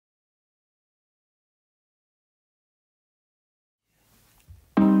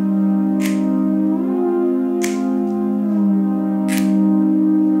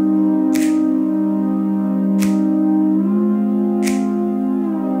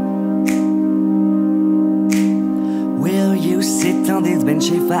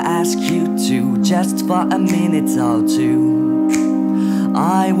strange if I ask you to, just for a minute or two?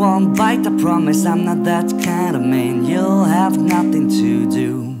 I won't bite, I promise I'm not that kind of man. You'll have nothing to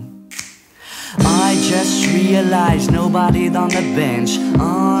do. I just realized nobody's on the bench.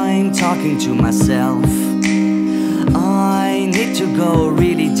 I'm talking to myself. I need to go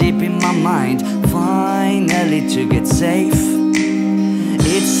really deep in my mind, finally to get safe.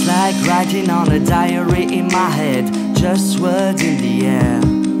 It's like writing on a diary in my head, just words in the air.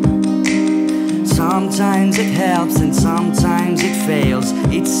 Sometimes it helps and sometimes it fails.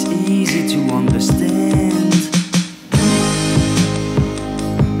 It's easy to understand.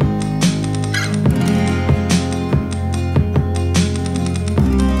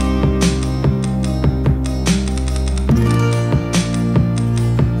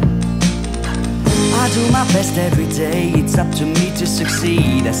 I do my best every day, it's up to me to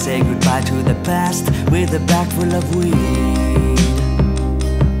succeed. I say goodbye to the past with a bag full of weed.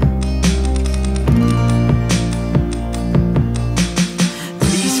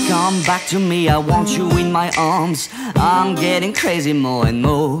 Please come back to me, I want you in my arms. I'm getting crazy more and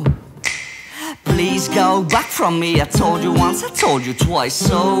more. Please go back from me, I told you once, I told you twice.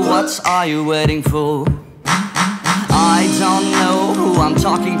 So what are you waiting for? I don't know who I'm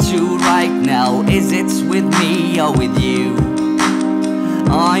talking to right now. Is it with me or with you?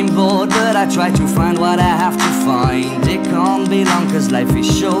 I'm bored but I try to find what I have to find. It can't be long cause life is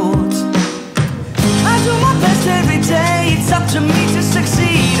short. I do my best every day, it's up to me to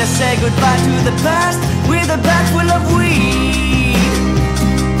succeed. I say goodbye to the past with a bag full of weed.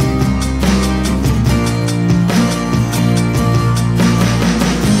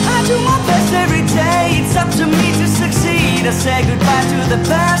 I do my best every day, it's up to me to succeed. I say goodbye to the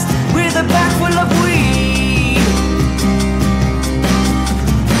past with a bag full of weed.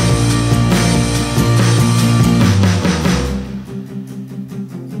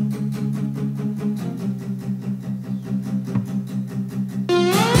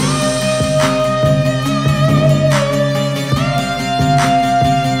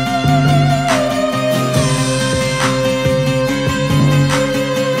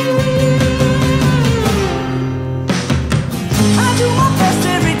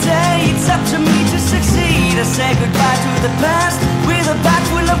 Say goodbye to the past with a bag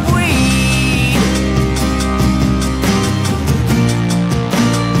full of weed.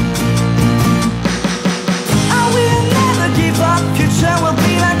 I will never give up, future will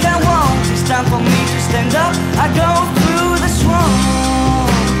be like I want. It's time for me to stand up, I go through the swamp.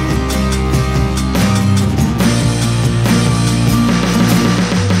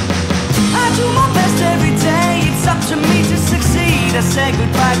 I do my best every day, it's up to me to succeed. I say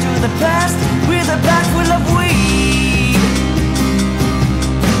goodbye to the past with a bag full of weed.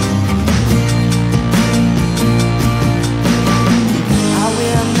 I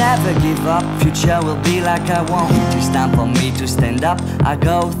will never give up, future will be like I want. It's time for me to stand up, I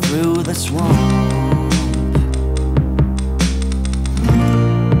go through the swamp.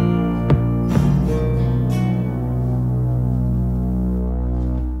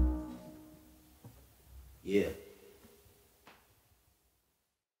 Yeah.